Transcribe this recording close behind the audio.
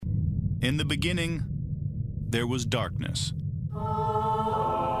In the beginning, there was darkness.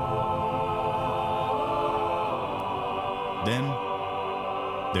 Then,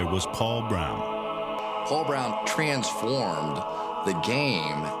 there was Paul Brown. Paul Brown transformed the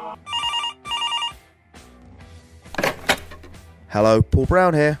game. Hello, Paul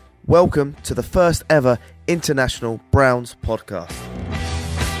Brown here. Welcome to the first ever International Browns podcast.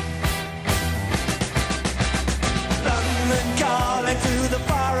 London calling to the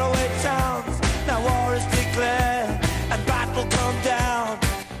faraway towns. Now war is declared and battle come down.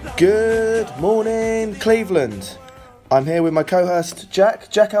 Good morning, Cleveland. I'm here with my co-host, Jack.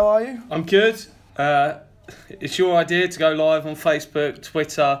 Jack, how are you? I'm good. It's your idea to go live on Facebook,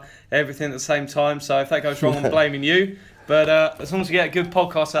 Twitter, everything at the same time. So if that goes wrong, I'm blaming you. But as long as you get a good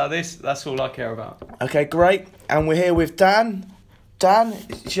podcast out of this, that's all I care about. Okay, great. And we're here with Dan. Dan,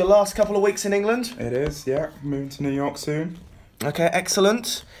 it's your last couple of weeks in England? It is, yeah. Moving to New York soon. Okay,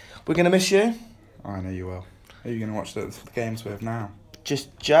 excellent. We're going to miss you. I know you will. Who are you going to watch the games with now?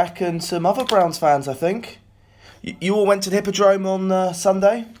 Just Jack and some other Browns fans, I think. You all went to the Hippodrome on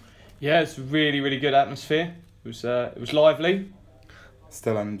Sunday? Yeah, it's a really, really good atmosphere. It was lively.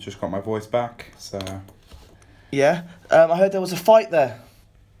 Still haven't just got my voice back, so... Yeah. I heard there was a fight there.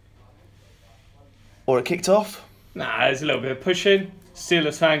 Or it kicked off? Nah, there's a little bit of pushing.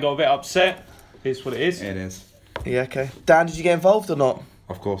 Steelers fan got a bit upset. It's what it is. It is. Yeah, okay. Dan, did you get involved or not?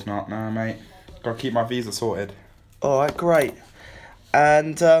 Of course not, no, mate. Got to keep my visa sorted. Alright, great.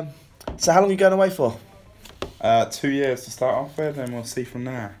 And so how long are you going away for? 2 years to start off with, and we'll see from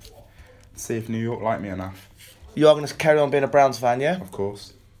there. See if New York like me enough. You are going to carry on being a Browns fan, yeah? Of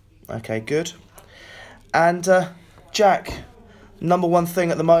course. Okay, good. And Jack, number one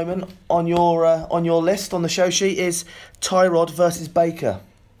thing at the moment on your list on the show sheet is Tyrod versus Baker.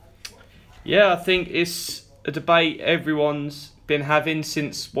 Yeah, I think it's a debate everyone's been having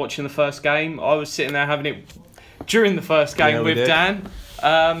since watching the first game. I was sitting there having it during the first game with Dan.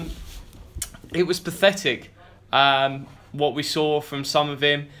 It was pathetic. What we saw from some of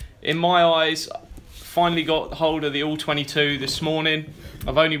him. In my eyes, finally got hold of the All-22 this morning.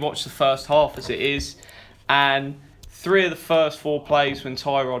 I've only watched the first half as it is. And 3 of the first 4 plays when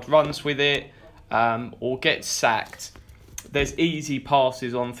Tyrod runs with it or gets sacked, there's easy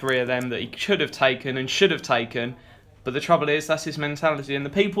passes on 3 of them that he should have taken and should have taken. But the trouble is, that's his mentality. And the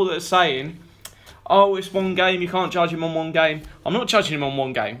people that are saying, oh, it's one game, you can't judge him on one game. I'm not judging him on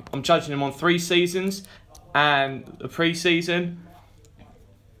one game. I'm judging him on 3 seasons and the pre-season.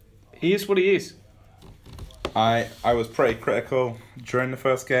 He is what he is. I was pretty critical during the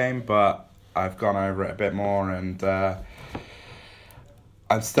first game, but I've gone over it a bit more, and I'm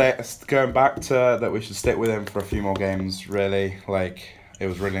going back to that we should stick with him for a few more games, really. Like, it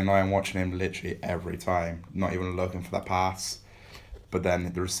was really annoying watching him literally every time, not even looking for that pass. But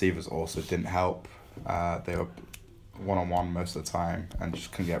then the receivers also didn't help. They were one-on-one most of the time and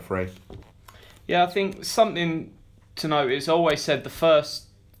just couldn't get free. Yeah, I think something to note is I always said the first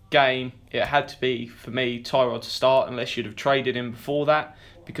game, it had to be, for me, Tyrod to start unless you'd have traded him before that.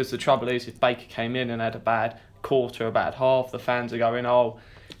 Because the trouble is, if Baker came in and had a bad quarter, a bad half, the fans are going, oh,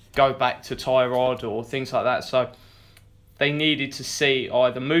 go back to Tyrod or things like that. So they needed to see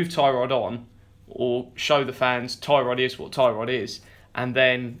either move Tyrod on or show the fans Tyrod is what Tyrod is, and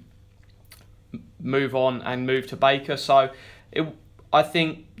then move on and move to Baker. So I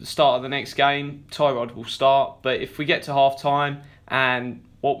think the start of the next game, Tyrod will start. But if we get to half-time and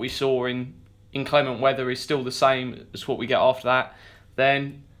what we saw in inclement weather is still the same as what we get after that,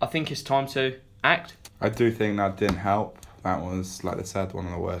 then I think it's time to act. I do think that didn't help. That was, like they said, one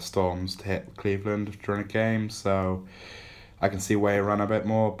of the worst storms to hit Cleveland during a game. So I can see where he ran a bit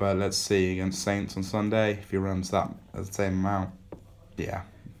more, but let's see against Saints on Sunday. If he runs that at the same amount, yeah,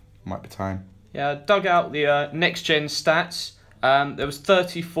 might be time. Yeah, I dug out the next-gen stats. There was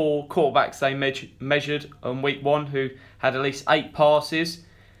 34 quarterbacks they measured on week 1 who had at least 8 passes.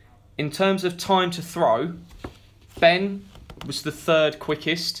 In terms of time to throw, Ben was the 3rd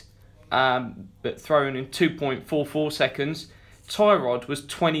quickest, but thrown in 2.44 seconds. Tyrod was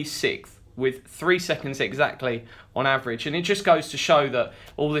 26th with 3 seconds exactly on average. And it just goes to show that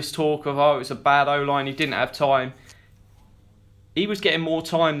all this talk of, oh, it was a bad O-line, he didn't have time. He was getting more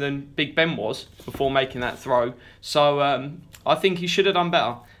time than Big Ben was before making that throw. So I think he should have done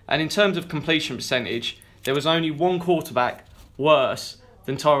better. And in terms of completion percentage, there was only one quarterback worse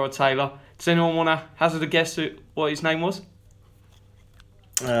than Tyrod Taylor. Does anyone want to hazard a guess at what his name was?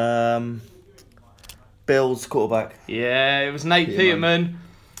 Bills quarterback. Yeah, it was Nate Peterman.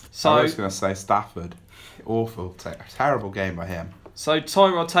 So I was going to say Stafford. Awful, terrible game by him. So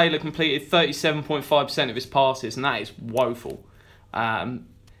Tyrod Taylor completed 37.5% of his passes, and that is woeful.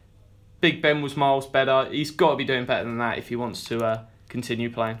 Big Ben was miles better. He's got to be doing better than that if he wants to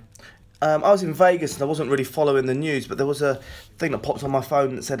continue playing. I was in Vegas and I wasn't really following the news, but there was a thing that popped on my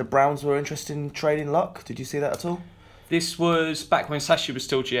phone that said the Browns were interested in trading Luck. Did you see that at all? This was back when Sashi was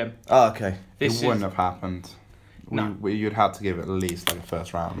still GM. Oh, okay. It wouldn't have happened. No. You'd have to give it at least like a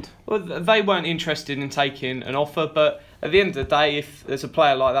first round. Well, they weren't interested in taking an offer, but at the end of the day, if there's a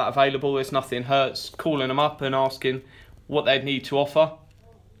player like that available, there's nothing hurts calling them up and asking what they'd need to offer.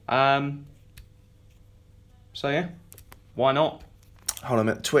 So yeah, why not? Hold on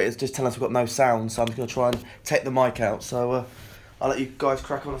a minute. Twitter's just telling us we've got no sound, so I'm just going to try and take the mic out. So I'll let you guys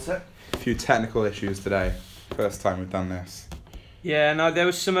crack on a sec. A few technical issues today. First time we've done this. Yeah, no, there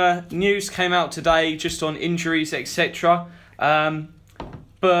was some news came out today just on injuries, etc.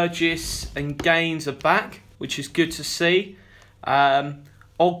 Burgess and Gaines are back, which is good to see.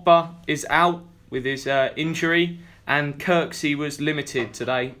 Ogba is out with his injury, and Kirksey was limited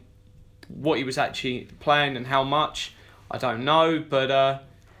today. What he was actually playing and how much, I don't know, but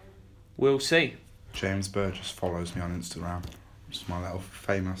we'll see. James Burgess follows me on Instagram. Just my little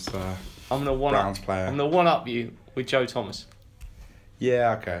famous I'm gonna Browns player. I'm gonna one up you with Joe Thomas.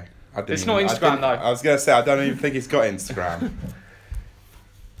 Yeah, okay. It's not Instagram though. I was gonna say I don't even think he's got Instagram.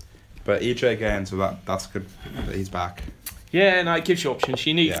 But EJ Gaines, well, that's good that he's back. Yeah, no, it gives you options.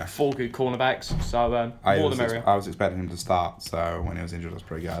 You need 4 good cornerbacks, so more the merrier. I was expecting him to start, so when he was injured, it was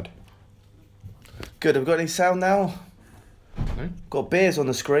pretty good. Good. Have we got any sound now? No. Got beers on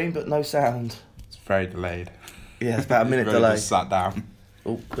the screen, but no sound. It's very delayed. Yeah, it's about a minute Really delay. just sat down.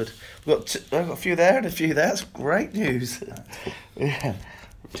 Oh, good. We've got a few there and a few there. That's great news. Yeah,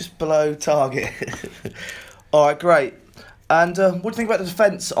 just below target. All right, great. And what do you think about the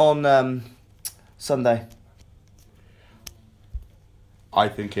defence on Sunday? I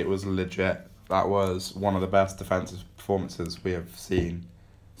think it was legit. That was one of the best defensive performances we have seen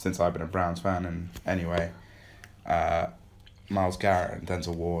since I've been a Browns fan. And anyway, Myles Garrett and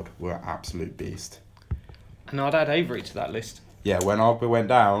Denzel Ward were an absolute beast. And I'd add Avery to that list. Yeah, when Ogba went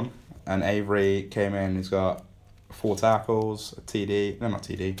down and Avery came in, he's got 4 tackles, a TD, no, not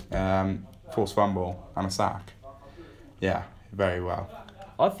TD, forced fumble and a sack. Yeah, very well.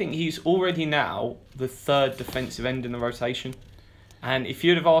 I think he's already now the 3rd defensive end in the rotation. And if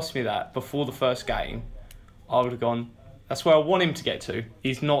you'd have asked me that before the first game, I would have gone, that's where I want him to get to.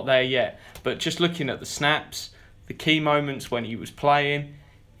 He's not there yet. But just looking at the snaps, the key moments when he was playing,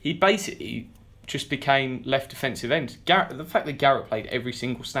 he basically just became left defensive end. The fact that Garrett played every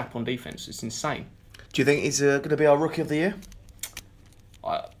single snap on defence is insane. Do you think he's going to be our Rookie of the Year?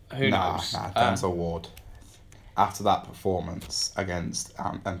 Who knows? Nah, Denzel Ward. After that performance against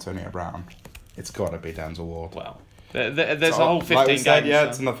Antonio Brown, it's got to be Denzel Ward. Well, there's a whole 15 like we games. said, yeah, so.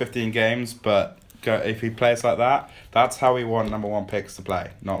 it's another 15 games, but if he plays like that, that's how we want number 1 picks to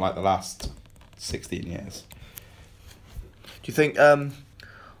play, not like the last 16 years. Do you think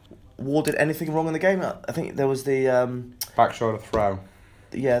Ward did anything wrong in the game? I think there was the... Back shoulder throw.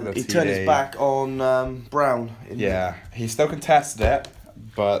 Yeah, the he turned his TD. back on Brown. Yeah, he still contested it,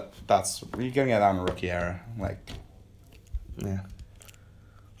 but you're going to get that in a rookie era. Yeah.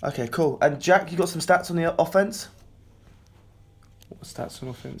 Okay, cool. And Jack, you got some stats on the offence? What stats on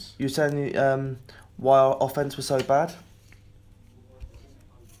offence? You were saying why our offence was so bad?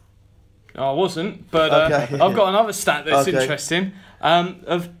 No, I wasn't, but Okay. I've got another stat that's Okay. interesting.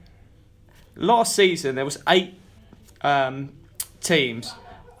 Of last season, there was 8 teams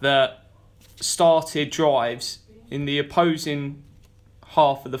that started drives in the opposing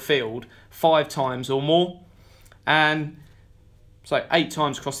half of the field 5 times or more, and so 8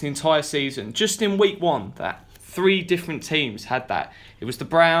 times across the entire season. Just in week 1, that 3 different teams had that. It was the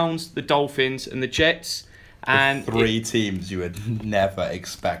Browns, the Dolphins, and the Jets. And 3 teams you would never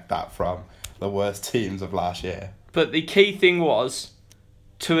expect that from. The worst teams of last year. But the key thing was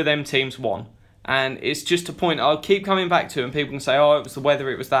 2 of them teams won. And it's just a point I'll keep coming back to, and people can say, oh, it was the weather,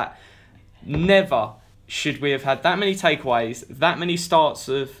 it was that. Never should we have had that many takeaways, that many starts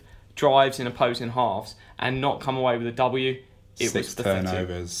of drives in opposing halves, and not come away with a W. It 6 was pathetic.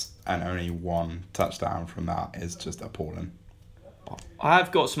 turnovers and only 1 touchdown from that is just appalling. I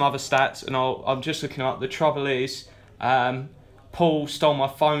have got some other stats, and I'm just looking up. The trouble is, Paul stole my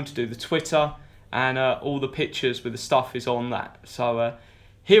phone to do the Twitter, and all the pictures with the stuff is on that. So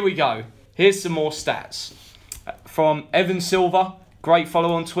here we go. Here's some more stats from Evan Silver. Great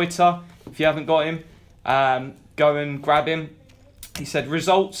follow on Twitter. If you haven't got him, go and grab him. He said,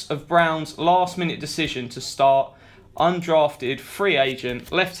 results of Brown's last-minute decision to start undrafted free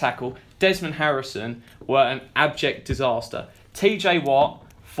agent left tackle Desmond Harrison were an abject disaster. TJ Watt,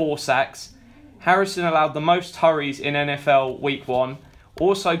 4 sacks. Harrison allowed the most hurries in NFL Week 1.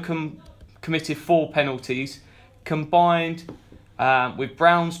 Also committed 4 penalties, combined with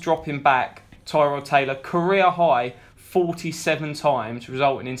Brown's dropping back, Tyrod Taylor, career high 47 times,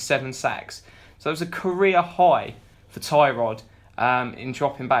 resulting in 7 sacks. So it was a career high for Tyrod in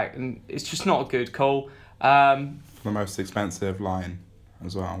dropping back, and it's just not a good call. The most expensive line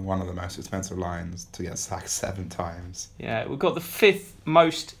as well, one of the most expensive lines to get sacked 7 times. Yeah, we've got the 5th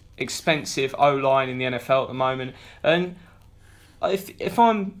most expensive O-line in the NFL at the moment, and if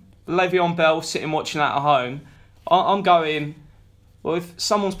I'm Le'Veon Bell sitting watching that at home, I'm going, well, if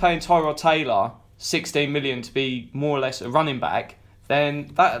someone's paying Tyrod Taylor 16 million to be more or less a running back,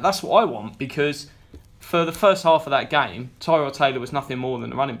 then that's what I want, because for the first half of that game, Tyrod Taylor was nothing more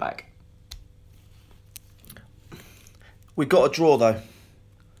than a running back. We got a draw though,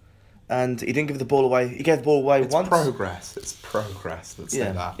 and he didn't give the ball away. He gave the ball away once. It's progress. Let's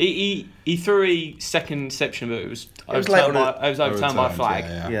say that. He threw a second interception, but it was overturned by a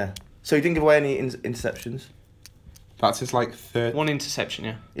flag. Yeah. So he didn't give away any interceptions. That's his third. 1 interception,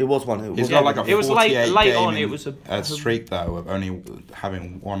 yeah. It was one. He's got it was late game on. It was a streak though of only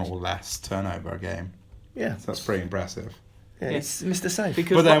having 1 or less turnover a game. Yeah. So that's pretty impressive. Yeah, it's Mr. Safe.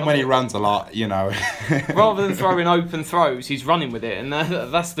 But then when he runs a lot, rather than throwing open throws, he's running with it, and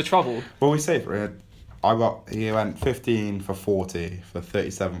that's the trouble. Well, we say for it, he went 15 for 40 for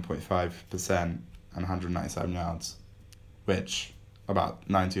 37.5% and 197 yards, which about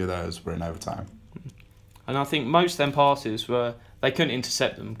 90 of those were in overtime. And I think most of them passes they couldn't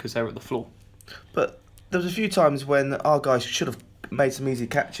intercept them because they were at the floor. But there was a few times when our guys should have made some easy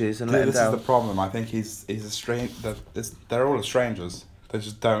catches and let him down. This is the problem. I think he's a strange. They're all strangers. They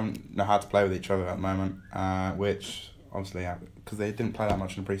just don't know how to play with each other at the moment. Which obviously, because they didn't play that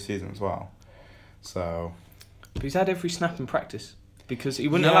much in the pre-season as well. So. But he's had every snap in practice because he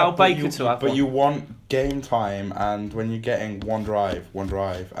wouldn't allow Baker to have. But you want game time, and when you're getting one drive, and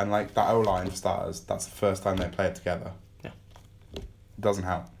that O-line for starters, that's the first time they play it together. Yeah. It doesn't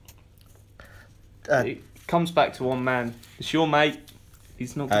help. It comes back to one man. It's your mate.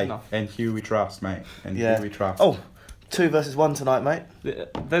 He's not good enough. And Hugh we trust, mate. And Hugh we trust. Oh, 2 versus 1 tonight, mate.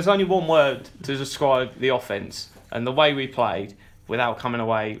 There's only one word to describe the offence and the way we played without coming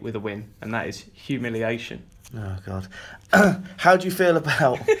away with a win, and that is humiliation. Oh, God. How do you feel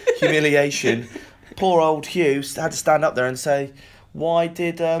about humiliation? Poor old Hugh had to stand up there and say, why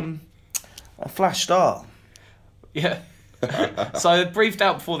did a Flash start? Yeah. So I briefed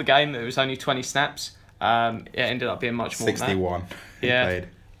out before the game that it was only 20 snaps. It ended up being much more 61. than that. Yeah.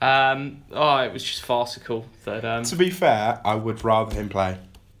 Played. It was just farcical. That, to be fair, I would rather him play.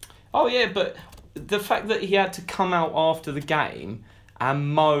 Oh, yeah, but the fact that he had to come out after the game and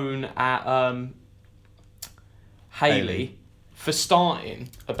moan at Haley for starting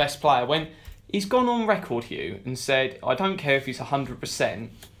a best player when he's gone on record, Hugh, and said, I don't care if he's 100%,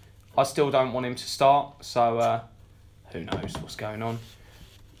 I still don't want him to start. So who knows what's going on.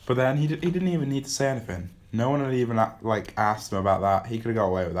 But then he didn't even need to say anything. No one had even asked him about that. He could have got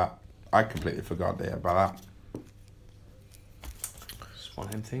away with that. I completely forgot about that. It's one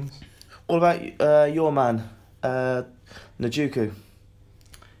of them things. What about your man, Njoku?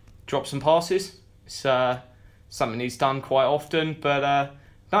 Drops and passes. It's something he's done quite often, but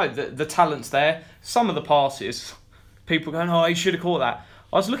no, the talent's there. Some of the passes, people going, oh, he should have caught that.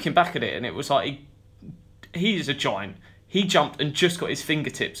 I was looking back at it, and it was like, he's a giant. He jumped and just got his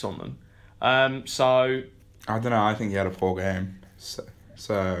fingertips on them. So I don't know. I think he had a poor game.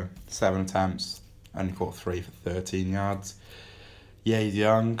 So 7 attempts, only caught 3 for 13 yards. Yeah, he's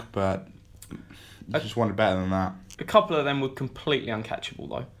young, but you just wanted better than that. A couple of them were completely uncatchable,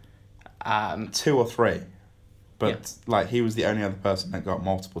 though. 2 or 3, but he was the only other person that got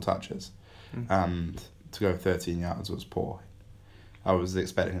multiple touches, and to go 13 yards was poor. I was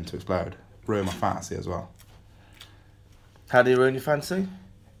expecting him to explode. Ruin my fantasy as well. How did he ruin your fantasy?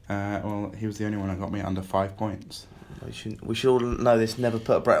 Well, he was the only one that got me under 5 points. We should all know this. Never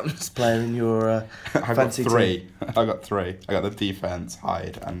put a Browns player in your fantasy team. I got 3. I got the defence,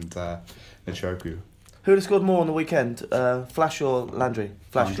 Hyde, and Njoku. Who would have scored more on the weekend, Flash or Landry?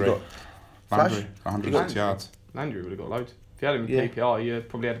 Flash, Landry. You got Flash? Landry, 106 yards. Landry would have got loads. If you had him in PPR, you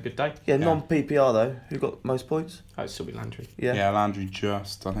probably had a good day. Yeah, non-PPR though. Who got most points? Oh, it'd still be Landry. Yeah, Landry I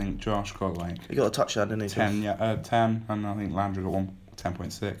think Josh got he got a touchdown, didn't he? 10, and I think Landry got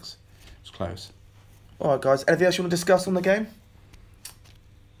 10.6. It was close. Alright guys, anything else you want to discuss on the game?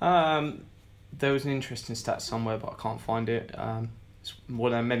 There was an interesting stat somewhere, but I can't find it. It's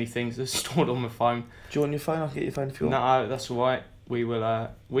one of many things that's stored on my phone. Do you want your phone? I'll get your phone if you want. No, that's alright. We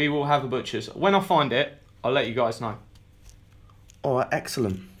will have a butcher's. When I find it, I'll let you guys know. Alright,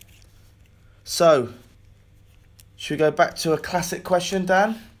 excellent. So, should we go back to a classic question,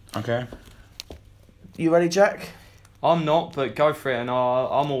 Dan? Okay. You ready, Jack? I'm not, but go for it, and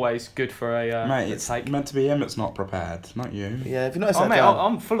I'm always good for a Mate, a it's take. meant to be him that's not prepared, not you. Yeah, if you notice Oh, that mate, down.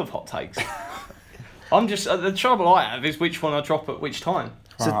 I'm full of hot takes. I'm just the trouble I have is which one I drop at which time.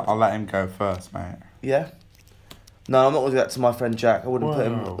 Right, I'll let him go first, mate. Yeah? No, I'm not going to do that to my friend Jack. I wouldn't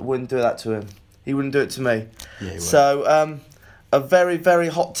Whoa. wouldn't do that to him. He wouldn't do it to me. Yeah, he would. So, a very, very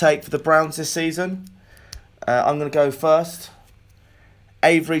hot take for the Browns this season. I'm going to go first.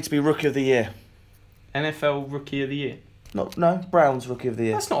 Avery to be Rookie of the Year. NFL Rookie of the Year. No, Browns Rookie of the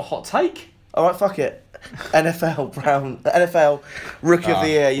Year. That's not a hot take. All right, fuck it. NFL Rookie of the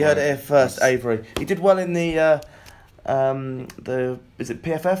Year. You heard it here first, Avery. He did well in the is it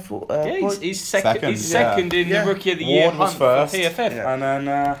PFF? Yeah, he's second. He's second in Yeah. the Rookie of the Year Ward was hunt first. for PFF. Yeah. And then,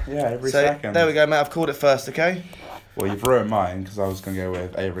 every So second. there we go, mate. I've called it first. Okay. Well, you've ruined mine because I was going to go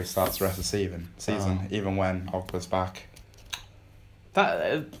with Avery starts the rest of the season, even when Ogba's back.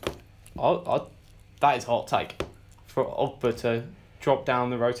 That that is a hot take for Ogba to drop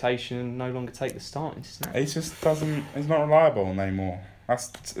down the rotation and no longer take the starting snap. He just doesn't. He's not reliable anymore.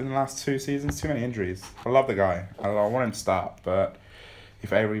 That's in the last 2 seasons. Too many injuries. I love the guy. I want him to start, but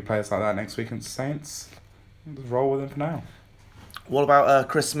if Avery plays like that next week against the Saints, just roll with him for now. What about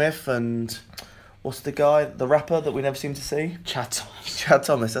Chris Smith and what's the guy, the rapper that we never seem to see? Chad Thomas. Chad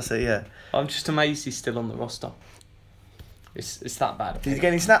Thomas. That's it. Yeah. I'm just amazed he's still on the roster. It's that bad. Did he get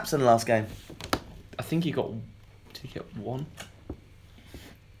any snaps in the last game? I think he got. Did he get one?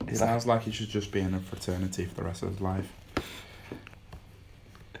 It sounds like he should just be in a fraternity for the rest of his life.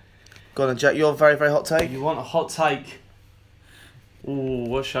 Go on, then, Jack. You're very, very hot take. You want a hot take? Ooh,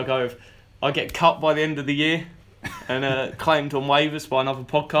 what should I go with? I get cut by the end of the year and claimed on waivers by another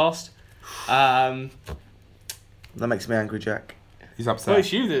podcast. That makes me angry, Jack. He's upset. Well,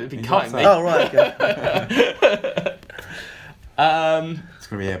 it's you that would be He's cutting me. upset. Oh right. Okay. It's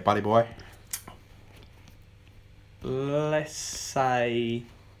going to be a buddy boy. Let's say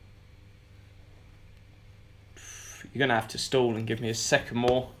you're going to have to stall and give me a second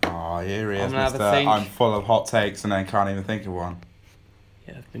more. Oh, here he is, I'm gonna have a Mr. think. I'm full of hot takes and then can't even think of one.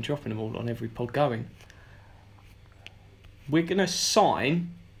 Yeah, I've been dropping them all on every pod going. We're going to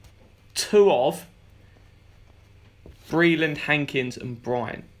sign 2 of Breland, Hankins and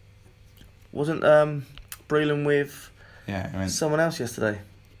Bryant. Wasn't Breland with Yeah, I mean, someone else yesterday?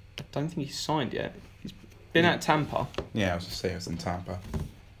 I don't think he's signed yet. He's been at Tampa. yeah, I was just saying it was in Tampa.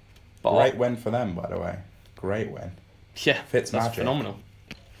 But Great win for them, by the way. Great win. yeah, Fits that's magic. phenomenal.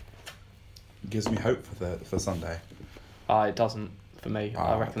 Gives me hope for Sunday. It doesn't for me.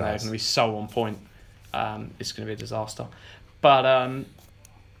 I Oh, reckon it they're does. going to be so on point. It's going to be a disaster. But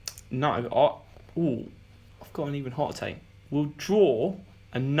no, I've got an even hotter take. We'll draw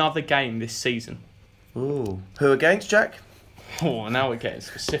another game this season. Ooh. Who against, Jack? Oh, now we're getting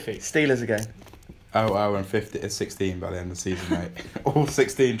specific. Steelers again. 0-0 and 16 by the end of the season, mate. All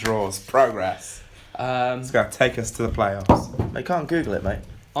 16 draws. Progress. It's going to take us to the playoffs. They can't Google it, mate.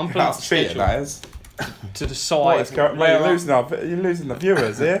 I'm putting up That's the cheating, schedule that is. to decide What is going, mate, where you're losing the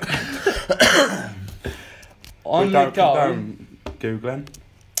viewers here. I'm going to go Don't Googling.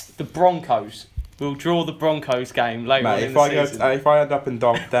 the Broncos. We'll draw the Broncos game later on Mate, in if the I season. if I end up in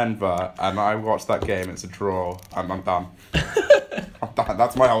Denver and I watch that game, it's a draw. I'm done. I'm done.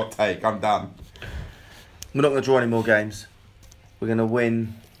 That's my whole take. I'm done. We're not going to draw any more games. We're going to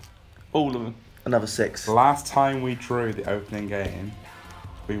win All of them. another 6. The last time we drew the opening game,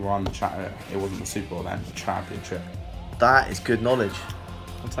 we won. It wasn't the Super Bowl then. The championship. That is good knowledge.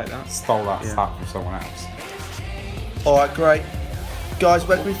 I'll take that. Stole that Yeah. stat from someone else. All right, great. Guys,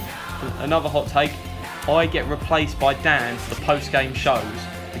 where can we... Another hot take. I get replaced by Dan for the post-game shows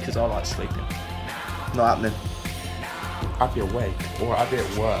because I like sleeping. Not happening. I'd be awake or I'd be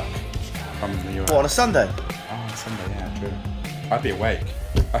at work. From the US. What, on a Sunday? Oh, Sunday, yeah, true. I'd be awake.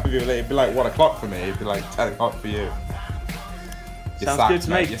 It'd be like 1 o'clock for me. It'd be like 10 o'clock for you. You're Sounds sacked, good to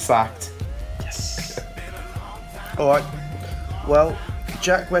mate. me. You're sacked. Yes. All right. Well,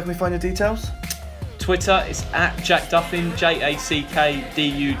 Jack, where can we find your details? Twitter is at Jack Duffin, JackDuffin.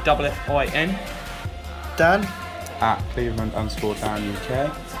 Dan At Cleveland_down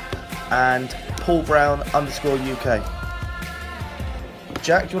UK. and Paul Brown _UK.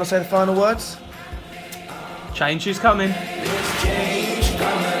 Jack, do you want to say the final words? Change is coming.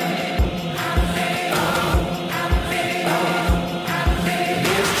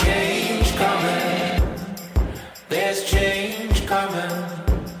 There's change coming.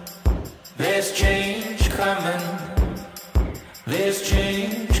 There's change.